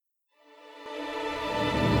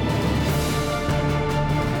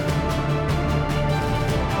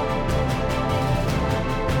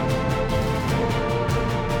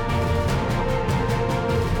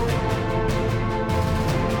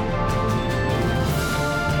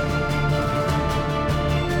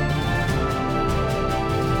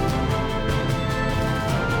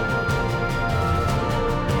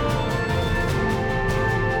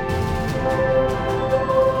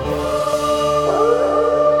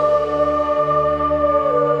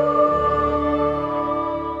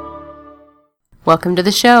Welcome to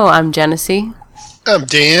the show. I'm Genesee. I'm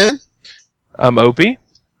Dan. I'm Opie.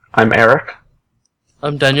 I'm Eric.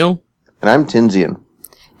 I'm Daniel. And I'm Tinsian.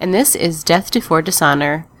 And this is Death Before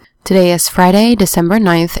Dishonor. Today is Friday, December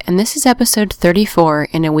 9th, and this is episode 34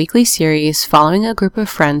 in a weekly series following a group of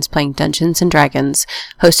friends playing Dungeons & Dragons,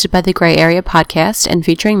 hosted by the Gray Area Podcast and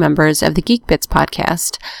featuring members of the Geek Bits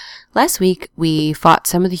Podcast. Last week, we fought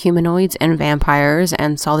some of the humanoids and vampires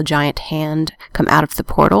and saw the giant hand come out of the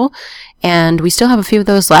portal, and we still have a few of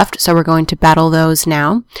those left, so we're going to battle those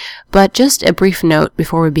now. But just a brief note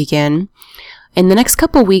before we begin. In the next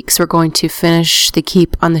couple weeks, we're going to finish the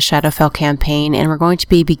Keep on the Shadowfell campaign, and we're going to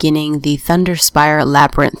be beginning the Thunderspire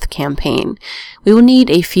Labyrinth campaign. We will need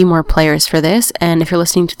a few more players for this, and if you're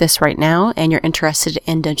listening to this right now and you're interested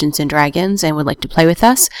in Dungeons & Dragons and would like to play with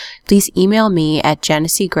us, please email me at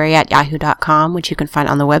genesegray@yahoo.com, which you can find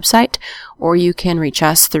on the website, or you can reach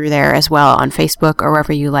us through there as well on Facebook or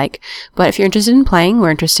wherever you like. But if you're interested in playing,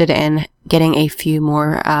 we're interested in getting a few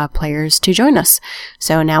more players to join us.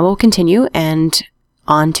 So now we'll continue and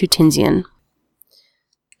on to Tinsian.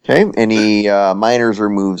 Okay, any minors or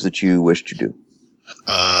moves that you wish to do?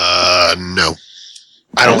 No.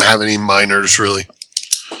 I don't have any minors, really.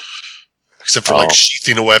 Except for,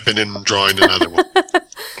 sheathing a weapon and drawing another one.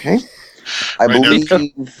 Okay. I believe...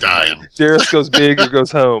 Dying. Darius goes big or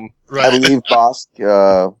goes home. Right. I believe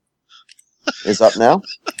Bosk is up now.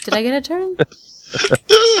 Did I get a turn?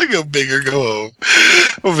 Go big or go home.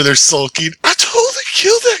 Over there sulking. I totally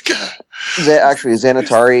killed that guy. Actually,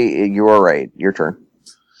 Xanatari, you are right. Your turn.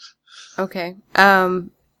 Okay.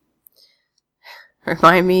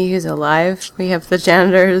 Remind me who's alive. We have the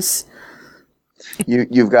janitors.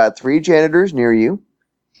 You've got 3 janitors near you.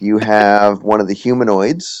 You have one of the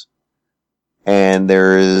humanoids. And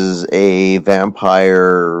there is a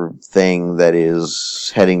vampire thing that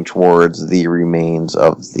is heading towards the remains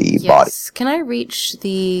of the body. Can I reach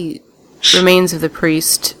the remains of the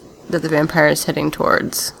priest that the vampire is heading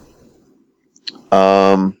towards?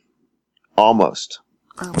 Almost.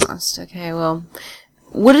 Almost. Okay, well,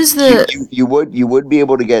 what is the... You would be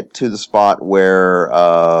able to get to the spot where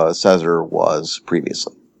Caesar was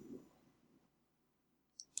previously.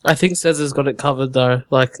 I think Cesar's got it covered, though.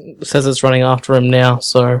 Like, Cesar's running after him now,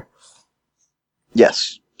 so...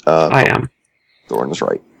 Yes. I am. Thorn is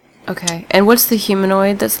right. Okay, and what's the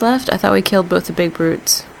humanoid that's left? I thought we killed both the big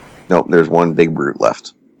brutes. Nope, there's one big brute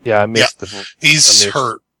left. Yeah, I missed He's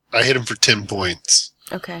hurt. I hit him for 10 points.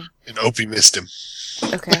 Okay. And Opie missed him.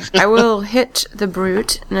 Okay. I will hit the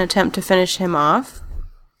brute in an attempt to finish him off.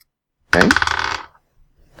 Okay.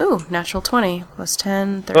 Ooh, natural 20 plus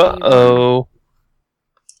 10, 30. Uh-oh.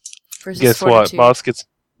 Guess 42. what?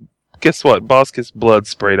 Boss gets blood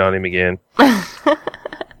sprayed on him again.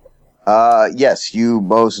 Yes, you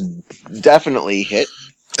most definitely hit.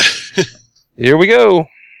 Here we go.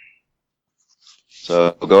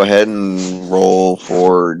 So go ahead and roll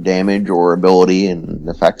for damage or ability and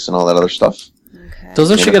effects and all that other stuff. Okay.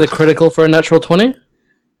 Doesn't she get a critical for a natural 20?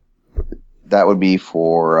 That would be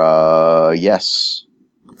for yes.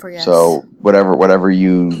 For yes. So whatever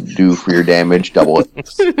you do for your damage, double it.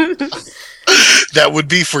 That would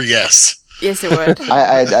be for yes. Yes, it would.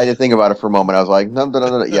 I did think about it for a moment. I was like,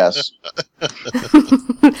 no, yes.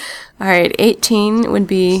 Alright, 18 would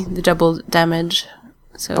be the double damage.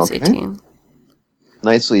 So it's 18.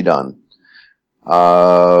 Nicely done.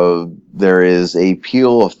 There is a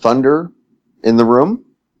peal of thunder in the room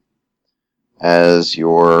as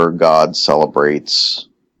your god celebrates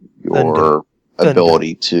your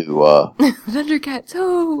ability to... Thundercats,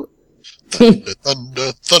 oh!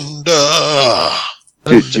 Thunder, thunder!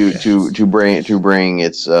 to bring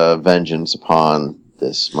its vengeance upon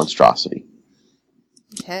this monstrosity.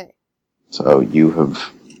 Okay. So you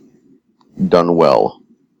have done well.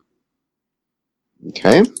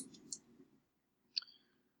 Okay.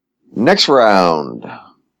 Next round.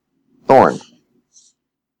 Thorn.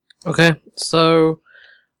 Okay, so...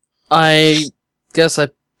 I guess I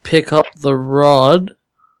pick up the rod.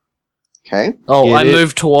 Okay. Oh, I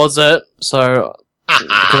moved towards it, so...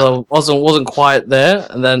 Because I wasn't quite there,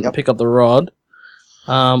 and then pick up the rod.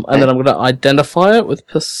 And then I'm going to identify it with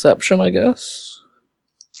perception, I guess.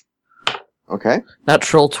 Okay.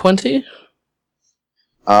 Natural 20?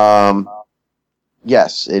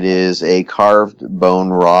 Yes, it is a carved bone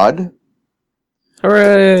rod.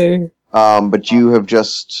 Hooray! But you have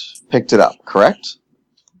just picked it up, correct?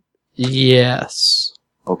 Yes.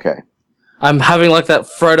 Okay. I'm having like that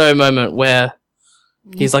Frodo moment where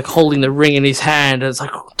he's like holding the ring in his hand, and it's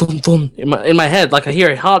like dun dun in my head. Like I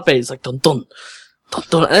hear a heartbeat. It's like dun dun dun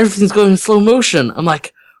dun, and everything's going in slow motion. I'm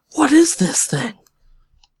like, what is this thing?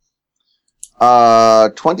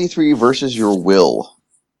 23 versus your will.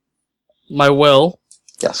 My will.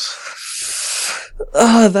 Yes.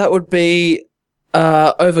 That would be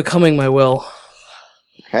overcoming my will.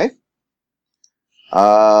 Okay.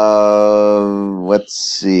 Let's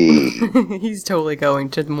see. He's totally going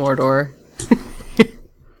to Mordor.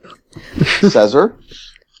 Caesar,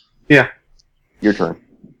 Yeah. your turn.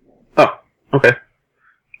 Oh, okay.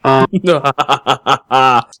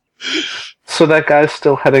 So that guy's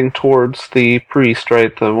still heading towards the priest,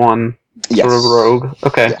 right? The one Yes. sort of rogue.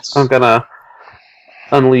 Okay. Yes. I'm gonna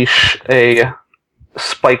unleash a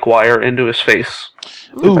spike wire into his face.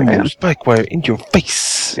 Ooh, can. spike wire in your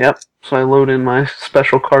face. Yep. So I load in my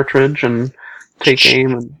special cartridge and take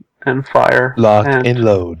aim and fire. Lock and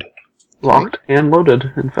load. Locked and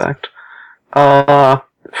loaded, in fact.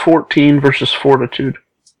 14 versus fortitude.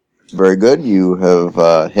 Very good. You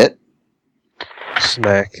have hit.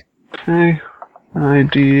 Smack. Okay. I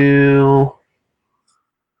deal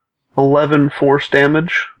 11 force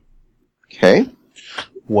damage. Okay.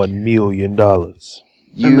 $1 million.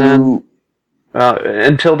 You. And then-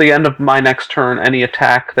 until the end of my next turn, any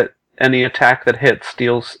attack that hits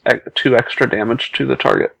deals 2 extra damage to the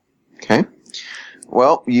target. Okay.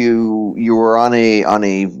 Well, you were on a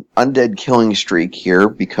undead killing streak here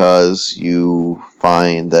because you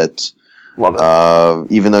find that Love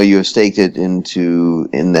it. even though you have staked it in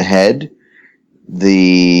the head,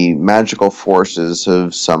 the magical forces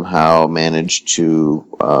have somehow managed to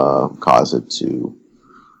cause it to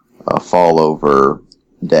fall over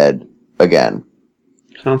dead again.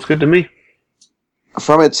 Sounds good to me.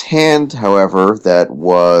 From its hand, however, that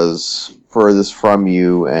was furthest from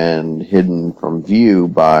you and hidden from view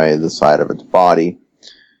by the side of its body,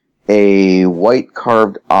 a white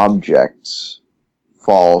carved object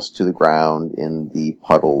falls to the ground in the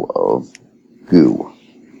puddle of goo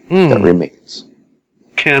that remains.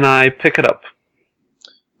 Can I pick it up?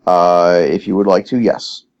 If you would like to,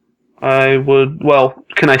 yes. I would. Well,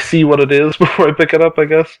 can I see what it is before I pick it up, I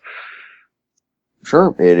guess?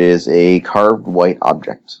 Sure, it is a carved white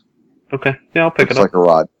object. Okay. Yeah, I'll pick Looks it up. like a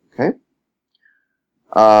rod. Okay.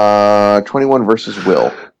 21 versus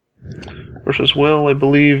Will. Versus Will, I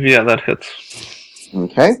believe. Yeah, that hits.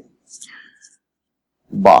 Okay.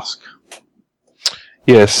 Bosk.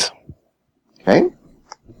 Yes. Okay.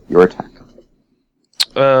 Your attack.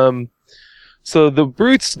 So the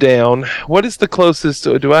brute's down. What is the closest?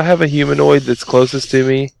 Do I have a humanoid that's closest to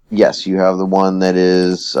me? Yes, you have the one that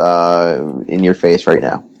is in your face right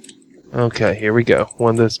now. Okay, here we go.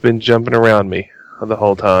 One that's been jumping around me the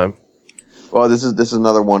whole time. Well, this is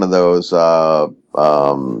another one of those. They got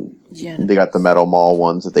the metal maul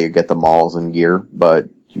ones that they get the mauls in gear, but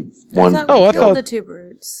one. I Oh, I killed thought- the two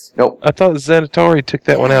brutes. Nope, I thought Xanatari took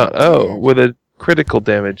that one out. Yeah, he Oh, did. with a critical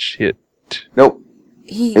damage hit. nope.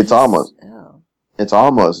 It's It's almost. Oh. It's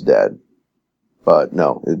almost dead, but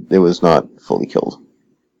no, it was not fully killed.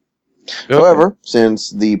 Okay. However, since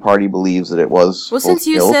the party believes that it was Well, fully since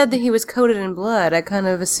you killed, said that he was coated in blood, I kind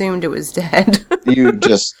of assumed it was dead. you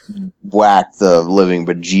just whacked the living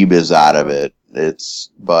bejeebus out of it.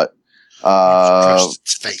 Crushed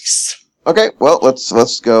its face. Okay, well,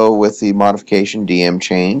 let's go with the modification DM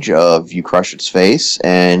change of you crush its face,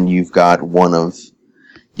 and you've got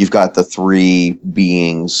the 3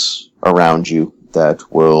 beings around you that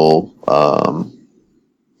will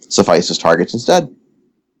suffice as targets instead.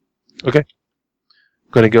 Going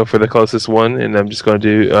to go for the closest one, and I'm just going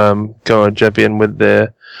to jump in with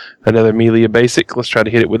another Melia basic. Let's try to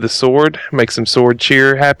hit it with the sword. Make some sword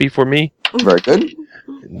cheer happy for me. Very good.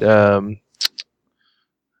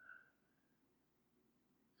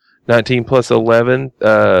 19 plus 11,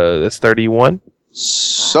 that's 31.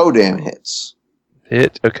 So damn hits.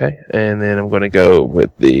 Hit, okay. And then I'm going to go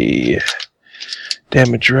with the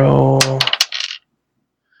damage roll.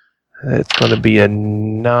 It's going to be a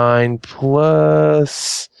 9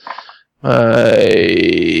 plus my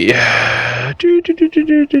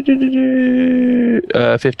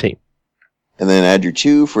 15. And then add your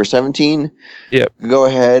 2 for 17. Yep. Go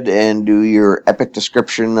ahead and do your epic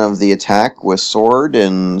description of the attack with sword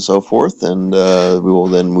and so forth, and we will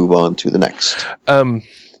then move on to the next.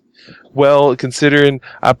 Well, considering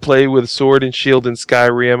I play with sword and shield in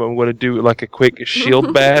Skyrim, I'm going to do like a quick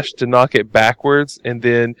shield bash to knock it backwards, and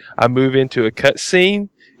then I move into a cutscene,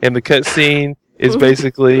 and the cutscene is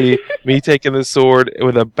basically me taking the sword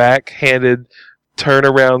with a backhanded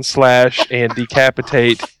turnaround slash and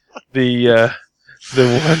decapitate the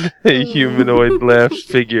one humanoid left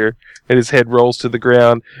figure, and his head rolls to the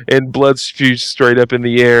ground, and blood spews straight up in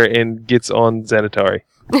the air and gets on Xanatari.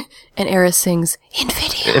 And Eris sings,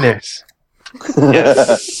 Invidia. And there's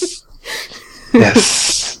yes.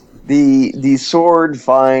 Yes. The sword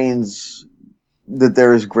finds that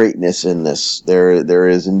there is greatness in this. There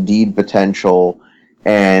is indeed potential,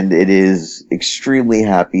 and it is extremely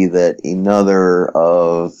happy that another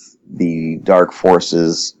of the dark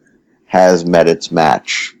forces has met its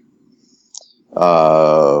match.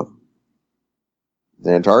 Xanatari,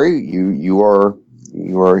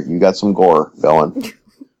 you got some gore going.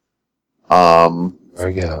 There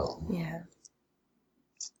we go. Yeah.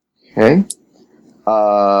 Okay.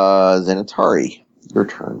 Xanatari, your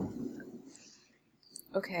turn.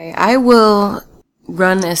 Okay, I will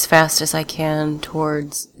run as fast as I can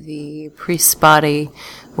towards the priest's body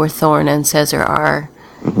where Thorn and Caesar are,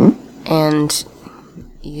 and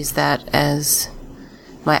use that as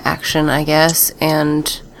my action, I guess.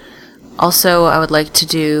 And also, I would like to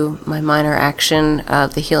do my minor action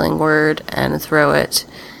of the healing word and throw it.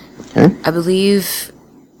 Okay. I believe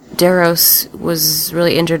Daros was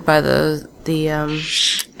really injured by the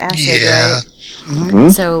acid, Yeah. right? Mm-hmm.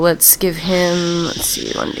 So let's give him,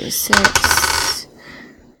 1d6.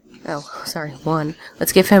 Oh, sorry, 1.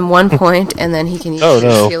 Let's give him 1 point, and then he can use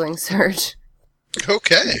his healing surge.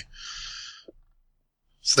 Okay.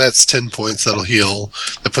 So that's 10 points that'll heal.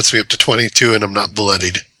 That puts me up to 22, and I'm not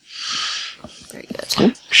bloodied. Very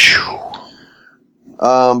good.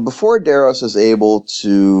 Before Daros is able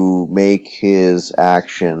to make his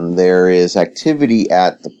action, there is activity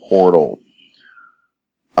at the portal.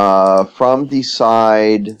 From the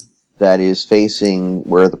side that is facing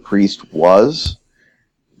where the priest was,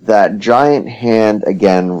 that giant hand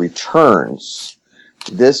again returns.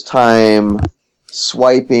 This time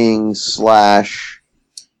swiping /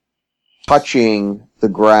 touching the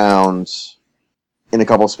ground in a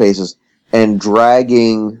couple spaces and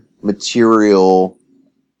dragging material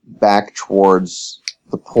back towards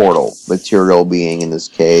the portal. Material being, in this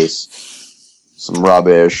case, some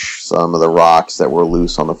rubbish, some of the rocks that were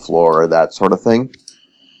loose on the floor, that sort of thing.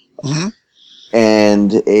 Mm-hmm.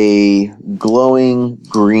 And a glowing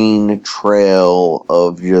green trail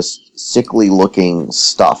of just sickly looking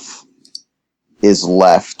stuff is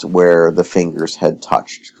left where the fingers had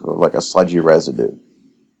touched, like a sludgy residue.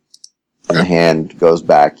 And the hand goes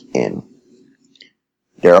back in.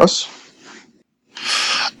 Daros?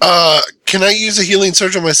 Can I use a healing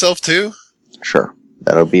surge on myself too? Sure.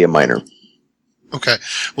 That'll be a minor. Okay.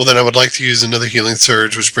 Well, then I would like to use another healing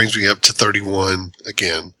surge, which brings me up to 31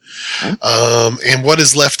 again. Okay. And what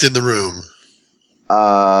is left in the room?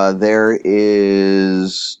 There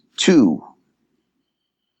is 2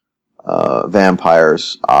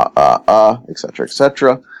 vampires, etc.,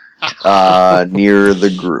 etc., near the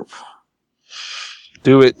group.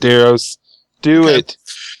 Do it, Daros. Do it.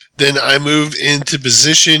 Then I move into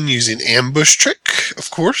position using ambush trick,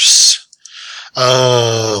 of course.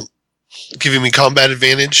 Giving me combat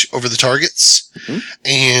advantage over the targets. Mm-hmm.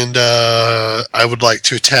 And I would like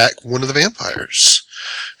to attack one of the vampires.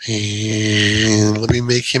 And let me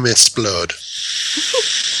make him explode.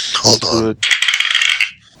 Hold on. Good.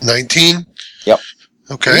 19? Yep.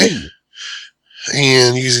 Okay.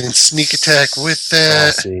 And using sneak attack with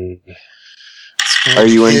that. Saucy. Are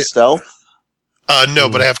you in stealth? No,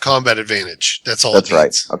 but I have combat advantage. That's all. That's it right.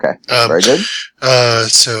 needs. Okay. Very good.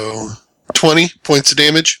 So 20 points of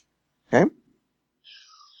damage. Okay.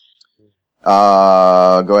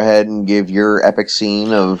 Go ahead and give your epic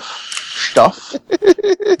scene of stuff.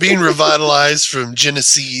 Being revitalized from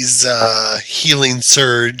Genesee's healing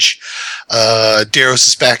surge, Daros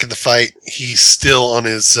is back in the fight. He's still on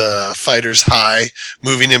his fighter's high,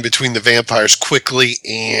 moving in between the vampires quickly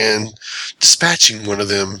and dispatching one of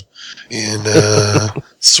them in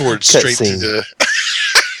sword straight through the...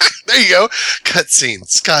 There you go. Cutscene.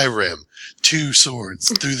 Skyrim. 2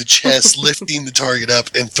 swords through the chest, lifting the target up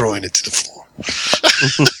and throwing it to the floor.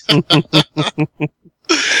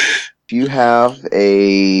 Do you have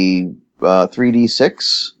a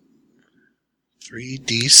 3d6?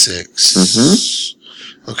 3d6.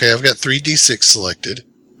 Okay, I've got 3d6 selected.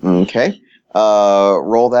 Okay.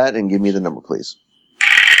 Roll that and give me the number, please.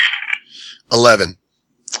 11.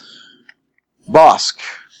 Bosk.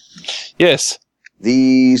 Yes.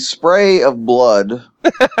 The spray of blood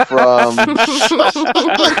from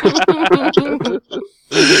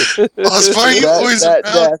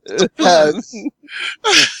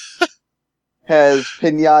has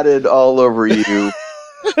pinatted all over you,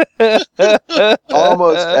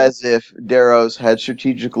 almost as if Daros had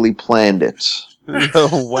strategically planned it.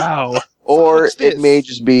 Oh, wow. Or it may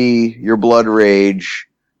just be your blood rage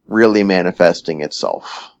really manifesting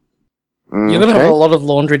itself. You're gonna have a lot of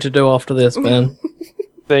laundry to do after this, man.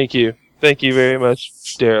 Thank you. Thank you very much,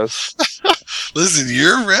 Daros. Listen,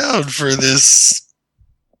 you're around for this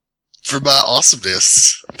for my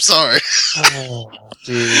awesomeness. I'm sorry. Oh,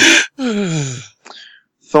 dude.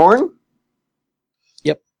 Thorn?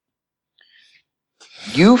 Yep.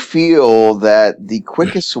 You feel that the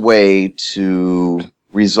quickest way to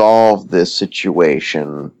resolve this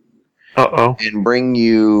situation Uh-oh. and bring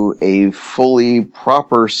you a fully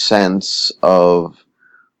proper sense of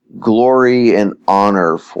glory and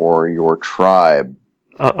honor for your tribe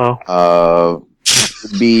Uh-oh.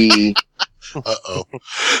 would be Uh-oh.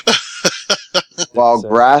 while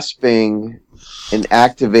grasping and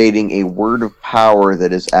activating a word of power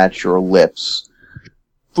that is at your lips,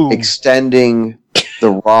 Boom. extending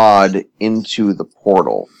the rod into the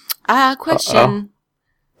portal. Question.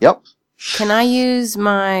 Yep. Can I use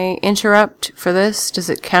my interrupt for this? Does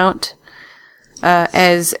it count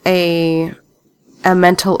as a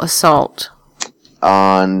mental assault?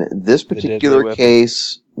 On this deadly particular weapon.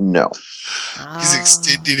 case, no. He's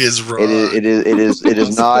extending his rod. It is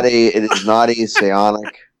not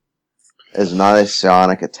a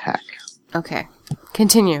psionic attack. Okay.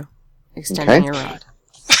 Continue. Extending Okay. your rod.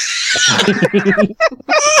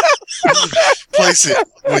 Place it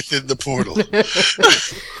within the portal.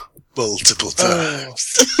 Multiple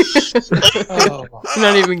times. I'm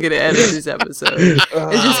not even going to edit this episode.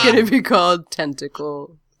 It's just going to be called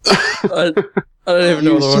Tentacle. I don't even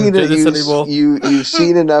know whether I want to do this anymore. You've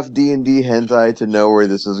seen enough D&D hentai to know where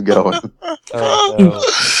this is going.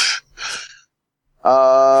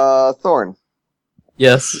 Thorn,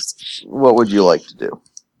 Yes. what would you like to do?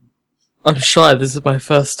 I'm shy. This is my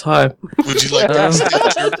first time. Would you like to extend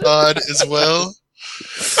your rod as well?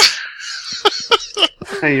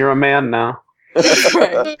 Hey, you're a man now.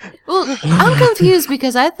 Right. Well, I'm confused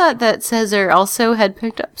because I thought that Caesar also had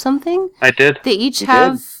picked up something. I did. They each He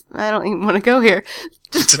have... I don't even want to go here.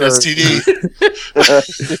 It's an STD.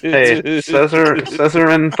 Hey, Caesar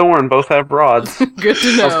and Thorn both have rods. Good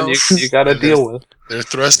to know. Something you gotta deal with. They're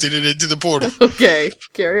thrusting it into the portal. Okay,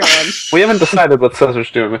 carry on. We haven't decided what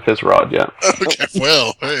Caesar's doing with his rod yet. Okay,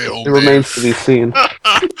 well, hey, old It man. remains to be seen.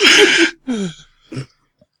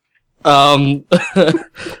 Any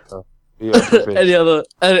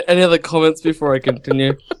other comments before I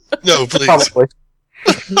continue? No, please. Probably.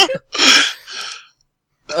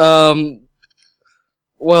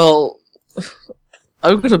 Well,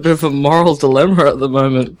 I've got a bit of a moral dilemma at the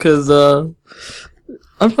moment because I'm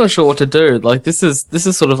not sure what to do. Like this is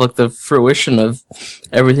sort of like the fruition of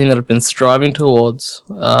everything that I've been striving towards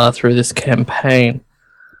through this campaign.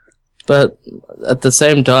 But at the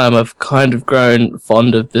same time, I've kind of grown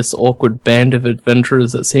fond of this awkward band of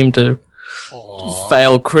adventurers that seem to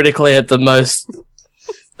fail critically at the most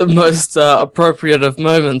appropriate of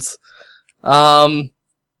moments.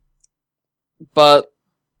 But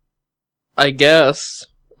I guess,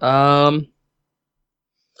 yeah,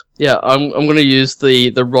 I'm gonna use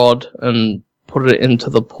the rod and put it into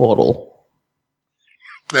the portal.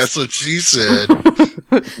 That's what she said.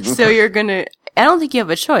 So you're gonna... I don't think you have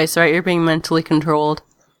a choice, right? You're being mentally controlled.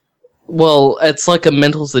 Well, it's like a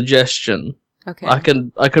mental suggestion. Okay. I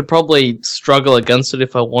could probably struggle against it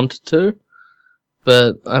if I wanted to,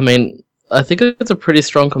 but I mean, I think it's a pretty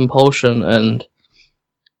strong compulsion, and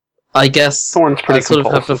I guess Thorn's pretty I sort of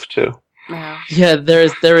have compulsive too. Wow. Yeah, there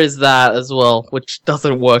is that as well, which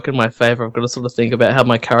doesn't work in my favor. I've got to sort of think about how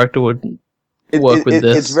my character would work with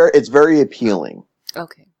this. It's very appealing.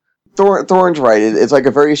 Okay. Thorn's right. It's like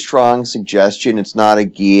a very strong suggestion. It's not a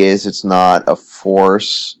geas, it's not a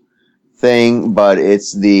force thing, but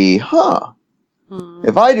it's the,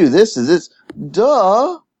 if I do this, is this,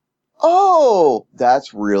 duh, oh,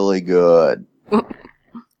 that's really good.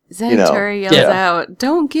 Xanatari yells out,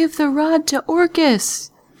 "Don't give the rod to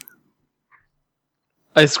Orcus!"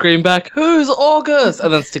 I scream back, "Who's August?"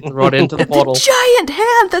 and then stick the rod into the portal. The giant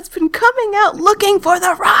hand that's been coming out looking for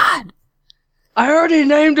the rod! I already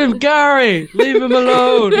named him Gary! Leave him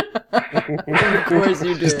alone! Of course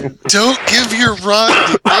you did. Don't give your rod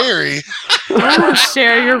to Gary. Don't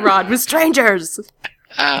share your rod with strangers!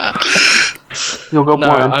 You'll go No,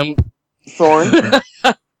 blind. I'm... Thorn,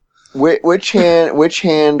 which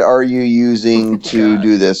hand are you using to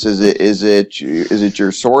do this? Is it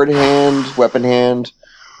your sword hand, weapon hand,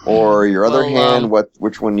 or your other hand?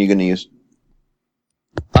 Which one are you going to use?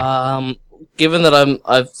 Given that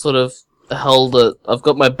I've sort of held it, I've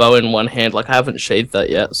got my bow in one hand, like I haven't sheathed that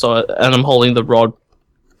yet, and I'm holding the rod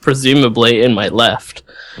presumably in my left.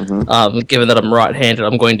 Mm-hmm. Given that I'm right-handed,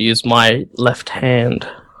 I'm going to use my left hand.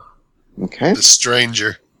 Okay. The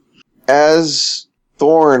stranger. As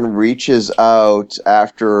Thorn reaches out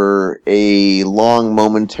after a long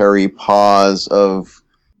momentary pause of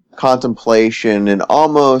contemplation and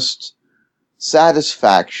almost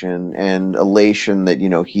satisfaction and elation that,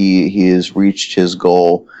 he has reached his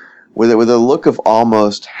goal with a look of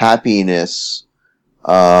almost happiness,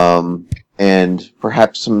 and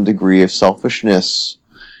perhaps some degree of selfishness.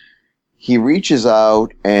 He reaches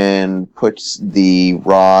out and puts the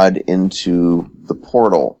rod into the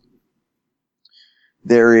portal.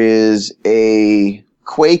 There is a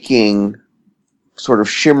quaking, sort of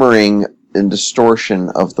shimmering and distortion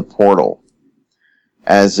of the portal,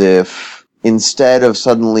 as if instead of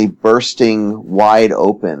suddenly bursting wide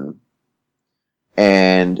open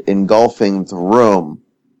and engulfing the room,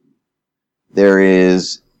 there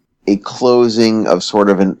is a closing of sort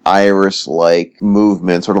of an iris-like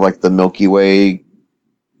movement, sort of like the Milky Way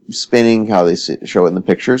spinning, how they show it in the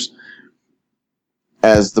pictures,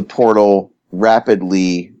 as the portal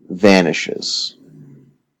rapidly vanishes.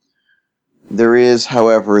 There is,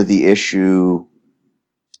 however, the issue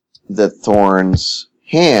that Thorn's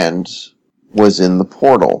hand was in the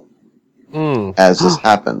portal as this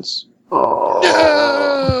happens.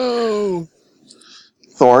 No!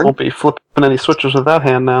 Thorn? Won't be flipping any switches with that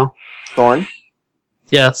hand now. Thorn?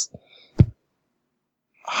 Yes.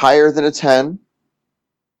 Higher than a 10.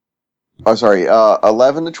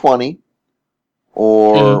 11 to 20.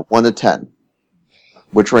 Or 1 to 10.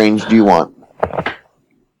 Which range do you want?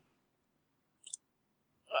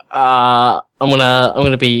 I'm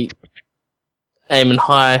gonna be aiming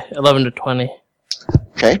high, 11 to 20.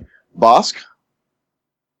 Okay. Bosk?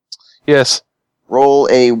 Yes. Roll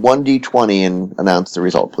a 1d20 and announce the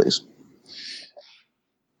result, please.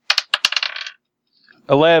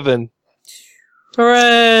 11.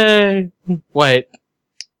 Hooray! Wait.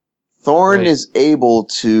 Thorn Right. is able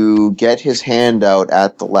to get his hand out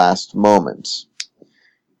at the last moment.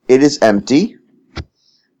 It is empty,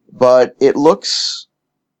 but it looks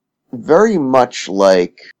very much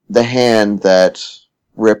like the hand that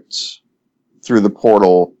ripped through the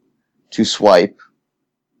portal to swipe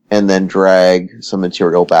and then drag some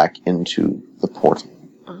material back into the portal.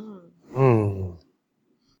 Hmm.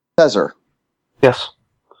 Cesar, Yes.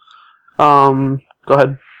 Go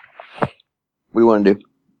ahead. what do you want to do?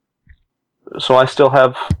 So I still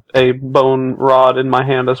have a bone rod in my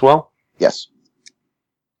hand as well. Yes.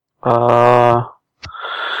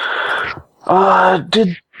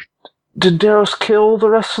 Did Daros kill the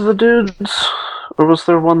rest of the dudes? Or was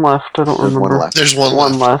there one left? I don't There's remember. one left. There's one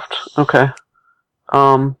One left. left. Okay.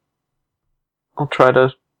 I'll try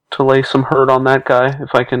to lay some hurt on that guy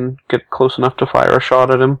if I can get close enough to fire a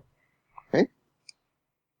shot at him.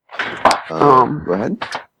 Go ahead.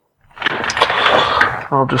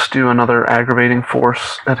 I'll just do another aggravating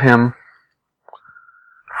force at him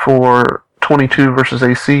for 22 versus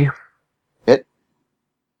AC. Hit.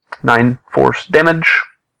 9 force damage.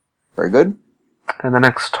 Very good. And the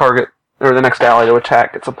next target, or the next ally to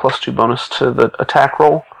attack, gets a +2 bonus to the attack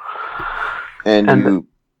roll. And you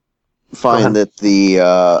find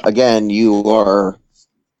that again, you are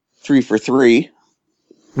 3 for 3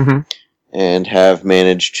 Mm-hmm. and have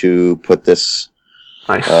managed to put this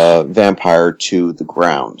Nice. vampire to the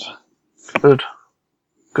ground. Good.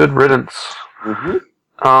 Good riddance. Mm-hmm.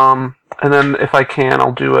 And then if I can,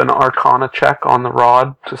 I'll do an Arcana check on the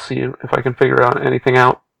rod to see if I can figure out anything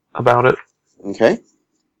out about it. Okay.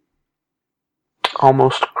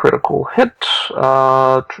 Almost critical hit.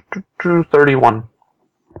 31.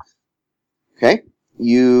 Okay.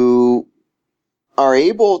 You are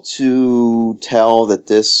able to tell that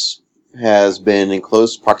this has been in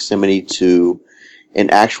close proximity to an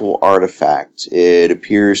actual artifact. It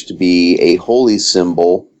appears to be a holy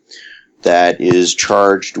symbol that is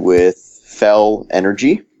charged with fel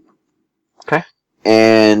energy. Okay.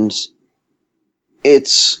 And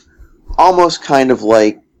it's almost kind of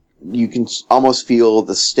like you can almost feel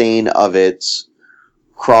the stain of it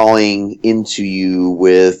crawling into you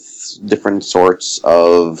with different sorts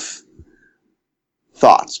of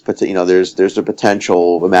thoughts. But there's a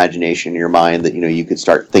potential imagination in your mind that you could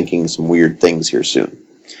start thinking some weird things here soon.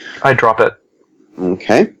 I drop it.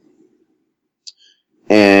 Okay.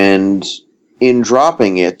 And in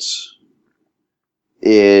dropping it,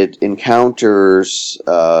 it encounters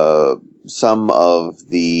some of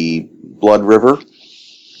the blood river,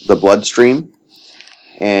 the bloodstream,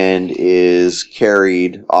 and is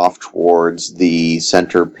carried off towards the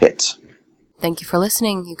center pit. Thank you for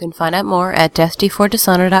listening. You can find out more at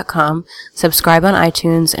deathd4dishonor.com, subscribe on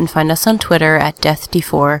iTunes, and find us on Twitter at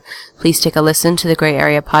deathd4. Please take a listen to the Gray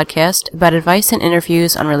Area podcast about advice and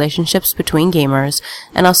interviews on relationships between gamers,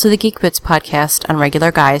 and also the Geek Bits podcast on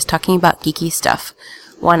regular guys talking about geeky stuff.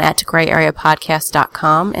 One at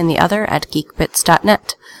grayareapodcast.com and the other at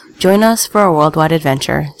geekbits.net. Join us for a worldwide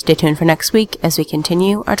adventure. Stay tuned for next week as we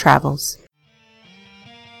continue our travels.